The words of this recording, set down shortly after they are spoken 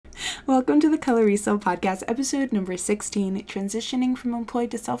Welcome to the Coloriso podcast, episode number 16, transitioning from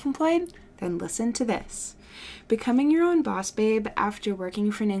employed to self-employed? Then listen to this. Becoming your own boss, babe, after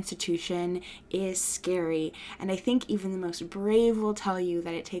working for an institution is scary, and I think even the most brave will tell you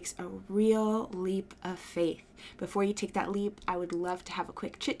that it takes a real leap of faith. Before you take that leap, I would love to have a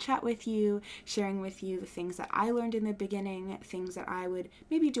quick chit chat with you, sharing with you the things that I learned in the beginning, things that I would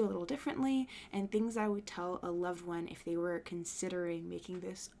maybe do a little differently, and things I would tell a loved one if they were considering making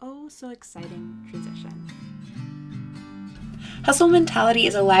this oh so exciting transition. Hustle mentality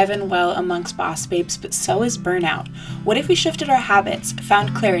is alive and well amongst boss babes, but so is burnout. What if we shifted our habits,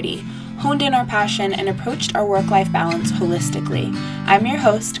 found clarity, honed in our passion, and approached our work-life balance holistically? I'm your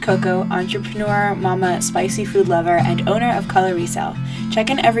host, Coco, entrepreneur, mama, spicy food lover, and owner of Coloriso.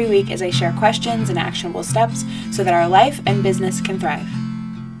 Check in every week as I share questions and actionable steps so that our life and business can thrive.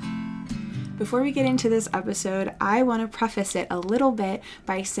 Before we get into this episode, I want to preface it a little bit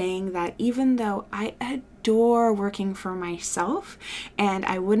by saying that even though I adore working for myself and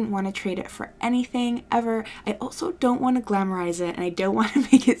I wouldn't want to trade it for anything ever, I also don't want to glamorize it and I don't want to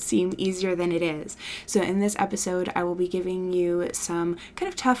make it seem easier than it is. So in this episode, I will be giving you some kind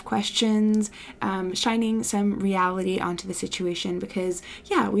of tough questions, shining some reality onto the situation because,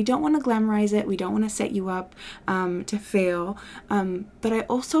 yeah, we don't want to glamorize it. We don't want to set you up to fail. But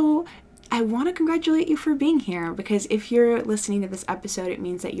I want to congratulate you for being here because if you're listening to this episode, it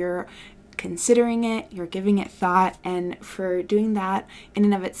means that you're considering it, you're giving it thought, and for doing that in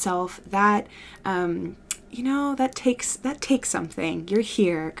and of itself, that takes something. You're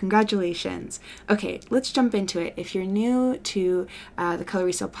here. Congratulations. Okay, let's jump into it. If you're new to the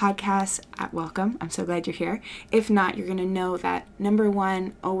Coloriso podcast, welcome. I'm so glad you're here. If not, you're going to know that number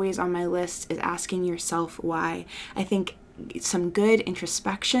one, always on my list, is asking yourself why. I think some good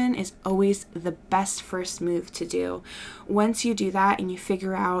introspection is always the best first move to do. Once you do that and you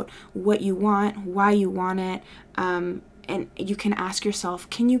figure out what you want, why you want it, and you can ask yourself,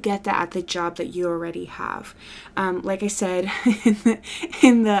 can you get that at the job that you already have? Like I said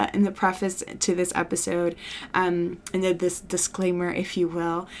in the preface to this episode, and this disclaimer, if you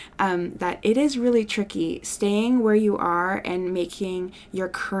will, that it is really tricky. Staying where you are and making your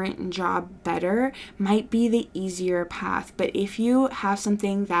current job better might be the easier path. But if you have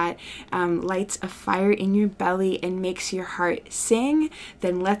something that lights a fire in your belly and makes your heart sing,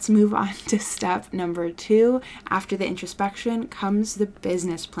 then let's move on to step number 2. After the introspection comes the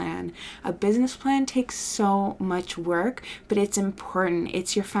business plan. A business plan takes so much work, but it's important.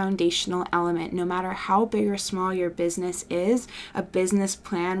 It's your foundational element. No matter how big or small your business is, a business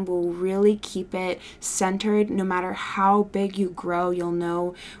plan will really keep it centered. No matter how big you grow, you'll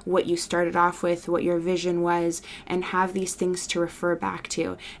know what you started off with, what your vision was, and have these things to refer back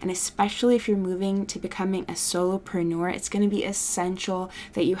to. And especially if you're moving to becoming a solopreneur, it's going to be essential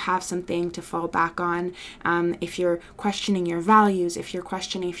that you have something to fall back on. If you're questioning your values, if you're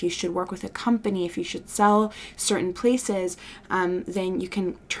questioning if you should work with a company, if you should sell certain places, then you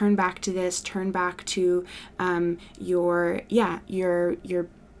can turn back to your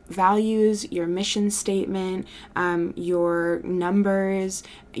values, your mission statement, your numbers,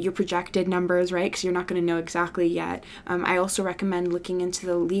 your projected numbers, right? Because you're not going to know exactly yet. I also recommend looking into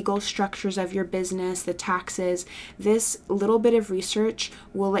the legal structures of your business, the taxes. This little bit of research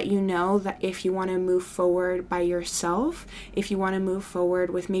will let you know that if you want to move forward by yourself, if you want to move forward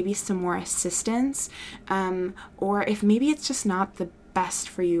with maybe some more assistance, or if maybe it's just not the best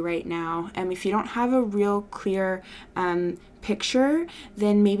for you right now. If you don't have a real clear picture,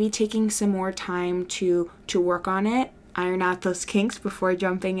 then maybe taking some more time to work on it, iron out those kinks before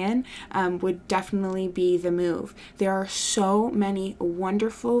jumping in, would definitely be the move. There are so many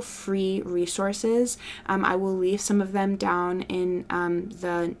wonderful free resources. I will leave some of them down in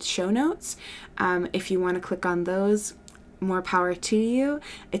the show notes. If you want to click on those, more power to you.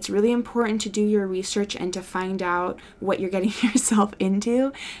 It's really important to do your research and to find out what you're getting yourself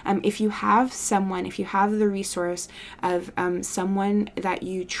into. If you have the resource of someone that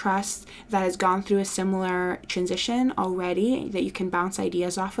you trust that has gone through a similar transition already that you can bounce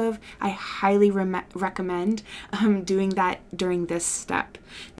ideas off of, I highly recommend doing that during this step.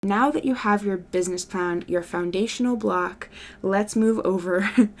 Now that you have your business plan, your foundational block, let's move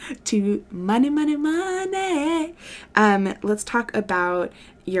over to money. Let's talk about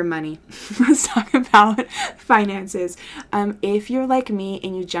your money. Let's talk about finances. If you're like me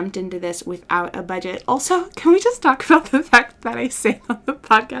and you jumped into this without a budget, also, can we just talk about the fact that I sing on the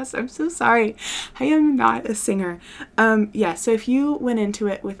podcast? I'm so sorry. I am not a singer. So if you went into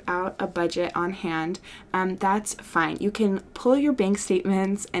it without a budget on hand, that's fine. You can pull your bank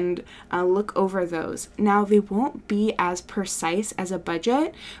statements and look over those. Now, they won't be as precise as a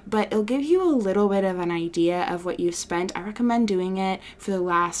budget, but it'll give you a little bit of an idea of what you've spent. I recommend doing it for the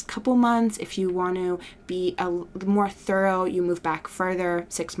last couple months. If you want to be more thorough, you move back further,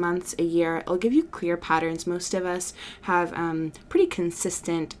 6 months, a year. It'll give you clear patterns. Most of us have pretty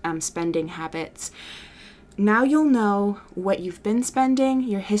consistent spending habits. Now you'll know what you've been spending,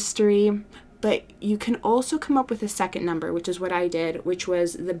 your history, but you can also come up with a second number, which is what I did, which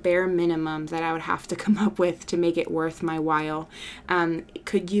was the bare minimum that I would have to come up with to make it worth my while.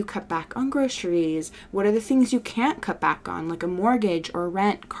 Could you cut back on groceries? What are the things you can't cut back on, like a mortgage or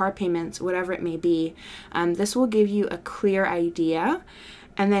rent, car payments, whatever it may be? This will give you a clear idea.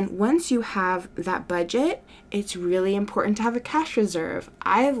 And then once you have that budget, it's really important to have a cash reserve.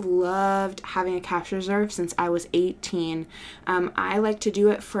 I've loved having a cash reserve since I was 18. I like to do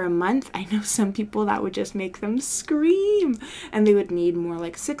it for a month. I know some people that would just make them scream, and they would need more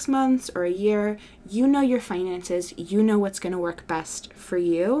like 6 months or a year. You know your finances, you know what's going to work best for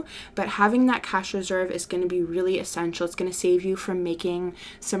you, but having that cash reserve is going to be really essential. It's going to save you from making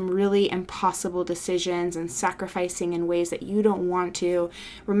some really impossible decisions and sacrificing in ways that you don't want to.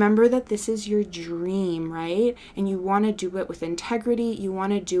 Remember that this is your dream, right? And you want to do it with integrity. You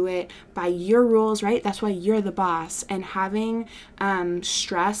want to do it by your rules, right? That's why you're the boss. And having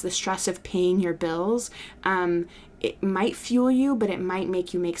stress, the stress of paying your bills, it might fuel you, but it might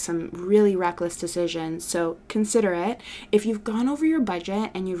make you make some really reckless decisions. So consider it. If you've gone over your budget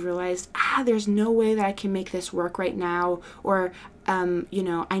and you've realized, there's no way that I can make this work right now, or,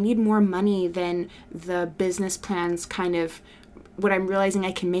 I need more money than the business plans kind of what I'm realizing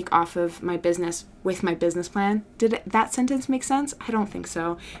I can make off of my business with my business plan. Did that sentence make sense? I don't think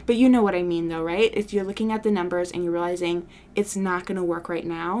so. But you know what I mean though, right? If you're looking at the numbers and you're realizing it's not going to work right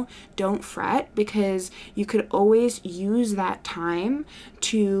now, don't fret, because you could always use that time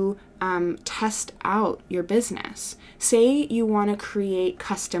to test out your business. Say you want to create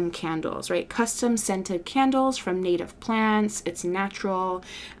custom candles, right? Custom scented candles from native plants. It's natural.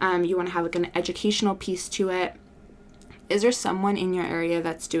 You want to have like an educational piece to it. Is there someone in your area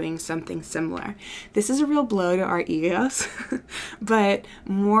that's doing something similar? This is a real blow to our egos, but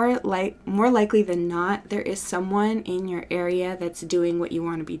more likely than not, there is someone in your area that's doing what you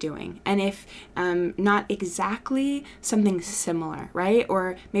want to be doing. And if not exactly, something similar, right?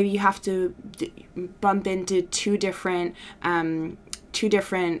 Or maybe you have to bump into two different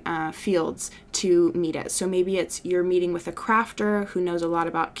fields to meet it. So maybe it's you're meeting with a crafter who knows a lot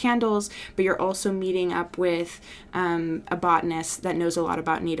about candles, but you're also meeting up with a botanist that knows a lot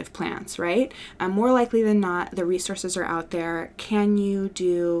about native plants, right? More likely than not, the resources are out there. Can you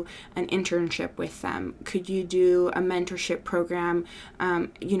do an internship with them? Could you do a mentorship program?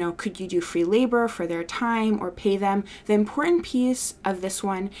 Could you do free labor for their time or pay them? The important piece of this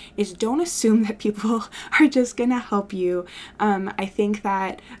one is don't assume that people are just going to help you. I think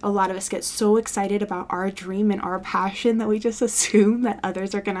that a lot of us get so excited about our dream and our passion that we just assume that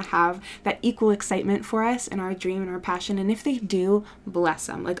others are going to have that equal excitement for us and our dream and our passion. And if they do, bless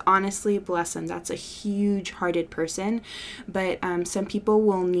them. Like, honestly, bless them. That's a huge-hearted person. But some people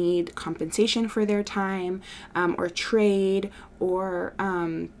will need compensation for their time, or trade, or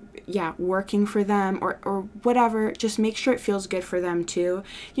working for them, or whatever. Just make sure it feels good for them too.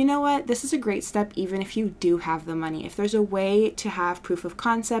 You know what? This is a great step even if you do have the money. If there's a way to have proof of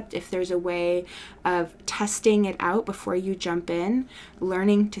concept, if there's a way of testing it out before you jump in,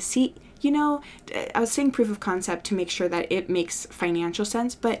 learning to see, I was saying proof of concept to make sure that it makes financial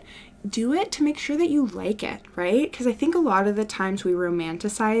sense, but do it to make sure that you like it, right? Because I think a lot of the times we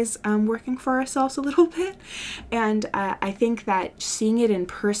romanticize working for ourselves a little bit. And I think that seeing it in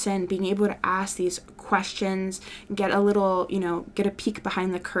person, being able to ask these questions, get a peek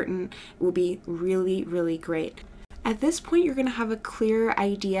behind the curtain will be really, really great. At this point, you're going to have a clear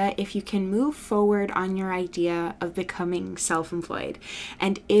idea if you can move forward on your idea of becoming self-employed.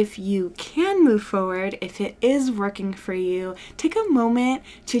 And if you can move forward, if it is working for you, take a moment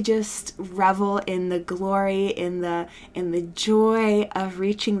to just revel in the glory, in the joy of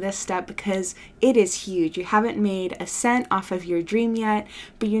reaching this step, because it is huge. You haven't made a cent off of your dream yet,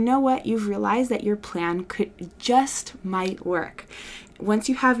 but you know what? You've realized that your plan might work. Once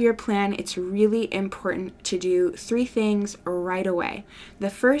you have your plan, it's really important to do 3 things right away. The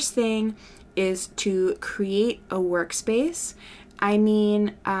first thing is to create a workspace. I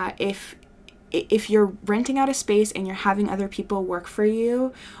mean, if you're renting out a space and you're having other people work for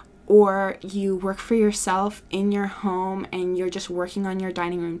you, or you work for yourself in your home and you're just working on your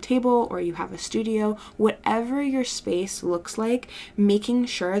dining room table, or you have a studio, whatever your space looks like, making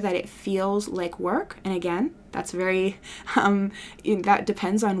sure that it feels like work. And again, that's very, that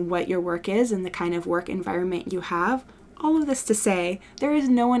depends on what your work is and the kind of work environment you have. All of this to say, there is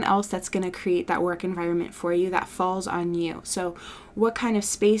no one else that's going to create that work environment for you. That falls on you. So what kind of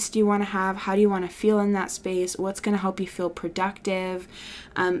space do you want to have? How do you want to feel in that space? What's going to help you feel productive?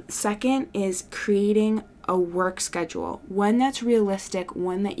 Second is creating a work schedule, one that's realistic,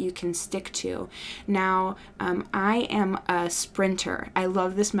 one that you can stick to. Now, I am a sprinter. I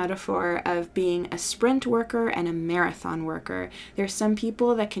love this metaphor of being a sprint worker and a marathon worker. There's some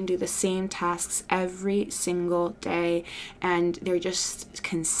people that can do the same tasks every single day, and they're just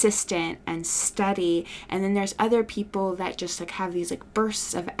consistent and steady. And then there's other people that just like have these like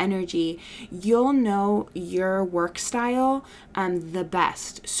bursts of energy. You'll know your work style the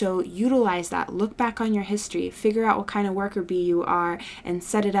best. So utilize that. Look back on your history, figure out what kind of worker bee you are, and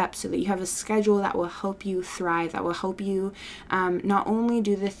set it up so that you have a schedule that will help you thrive, that will help you not only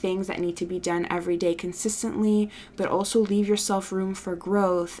do the things that need to be done every day consistently, but also leave yourself room for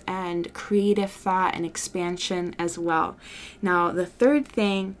growth and creative thought and expansion as well. Now, the third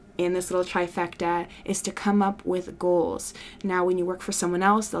thing in this little trifecta is to come up with goals. Now, when you work for someone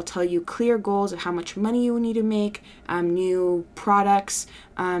else, they'll tell you clear goals of how much money you need to make, new products,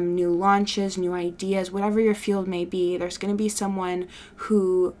 new launches, new ideas, whatever your field may be. There's going to be someone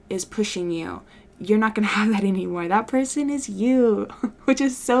who is pushing you. You're not going to have that anymore. That person is you, which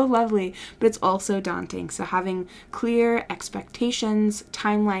is so lovely, but it's also daunting. So having clear expectations,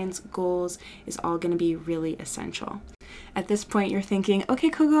 timelines, goals is all going to be really essential. At this point, you're thinking, okay,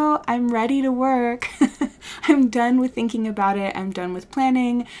 Coco, I'm ready to work. I'm done with thinking about it. I'm done with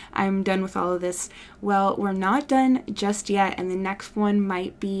planning. I'm done with all of this. Well, we're not done just yet. And the next one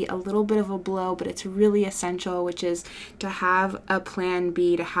might be a little bit of a blow, but it's really essential, which is to have a plan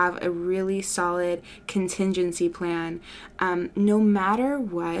B, to have a really solid contingency plan. No matter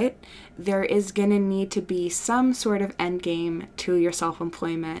what, there is going to need to be some sort of end game to your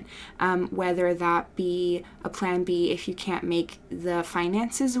self-employment, whether that be a plan B if you can't make the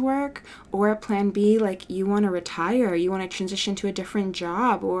finances work, or a plan B like you want to retire, you want to transition to a different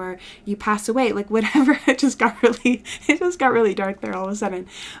job, or you pass away, like whatever. It just got really dark there all of a sudden.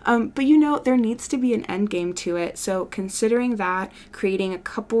 But there needs to be an end game to it. So considering that, creating a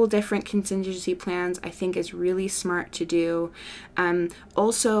couple different contingency plans, I think is really smart to do.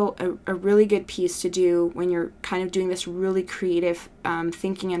 Also, a really good piece to do when you're kind of doing this really creative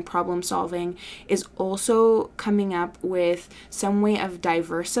thinking and problem solving is also coming up with some way of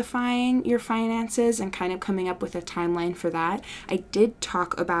diversifying your finances and kind of coming up with a timeline for that. I did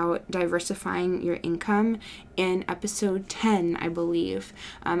talk about diversifying your income in episode 10, I believe,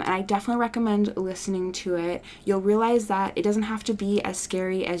 and I definitely recommend listening to it. You'll realize that it doesn't have to be as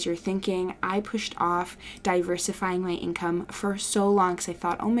scary as you're thinking. I pushed off diversifying my income for so long because I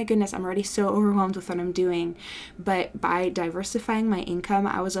thought, oh my goodness, I'm already so overwhelmed with what I'm doing. But by diversifying my income,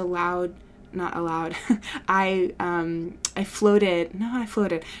 I was not allowed. I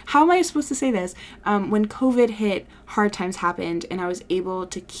floated. How am I supposed to say this? When COVID hit, hard times happened, and I was able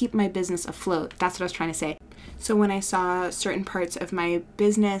to keep my business afloat. That's what I was trying to say. So when I saw certain parts of my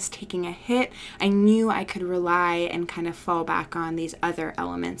business taking a hit, I knew I could rely and kind of fall back on these other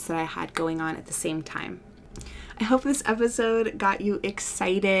elements that I had going on at the same time. I hope this episode got you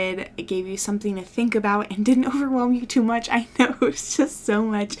excited, it gave you something to think about, and didn't overwhelm you too much. I know it's just so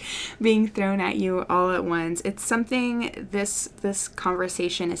much being thrown at you all at once. It's something, this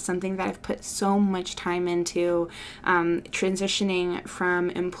conversation is something that I've put so much time into. Transitioning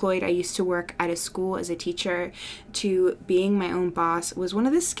from employed, I used to work at a school as a teacher, to being my own boss was one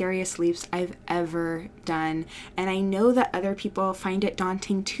of the scariest leaps I've ever done. And I know that other people find it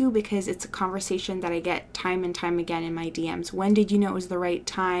daunting too, because it's a conversation that I get time and time again in my DMs. When did you know it was the right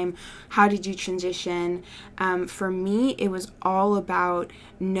time? How did you transition? For me, it was all about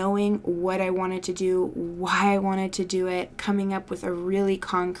knowing what I wanted to do, why I wanted to do it, coming up with a really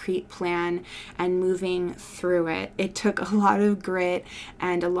concrete plan and moving through it. It took a lot of grit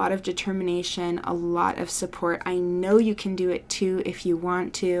and a lot of determination, a lot of support. I know you can do it too if you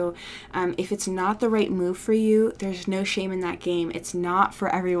want to. If it's not the right move for you, there's no shame in that game. It's not for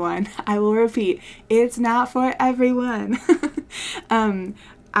everyone. I will repeat, it's not for everyone.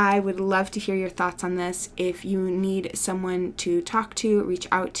 I would love to hear your thoughts on this. If you need someone to talk to, reach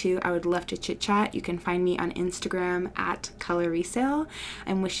out to, I would love to chit chat. You can find me on Instagram at Color Resale.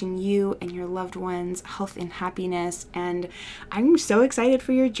 I'm wishing you and your loved ones health and happiness, and I'm so excited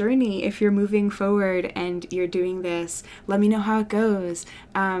for your journey. If you're moving forward and you're doing this, let me know how it goes.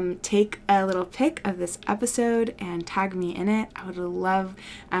 Take a little pic of this episode and tag me in it. I would love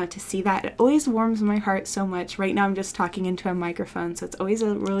to see that. It always warms my heart so much. Right now I'm just talking into a microphone, so it's always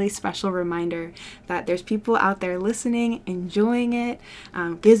a really special reminder that there's people out there listening, enjoying it.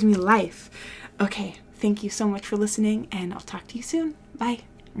 Gives me life. Okay, thank you so much for listening, and I'll talk to you soon. Bye.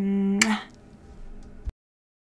 Mwah.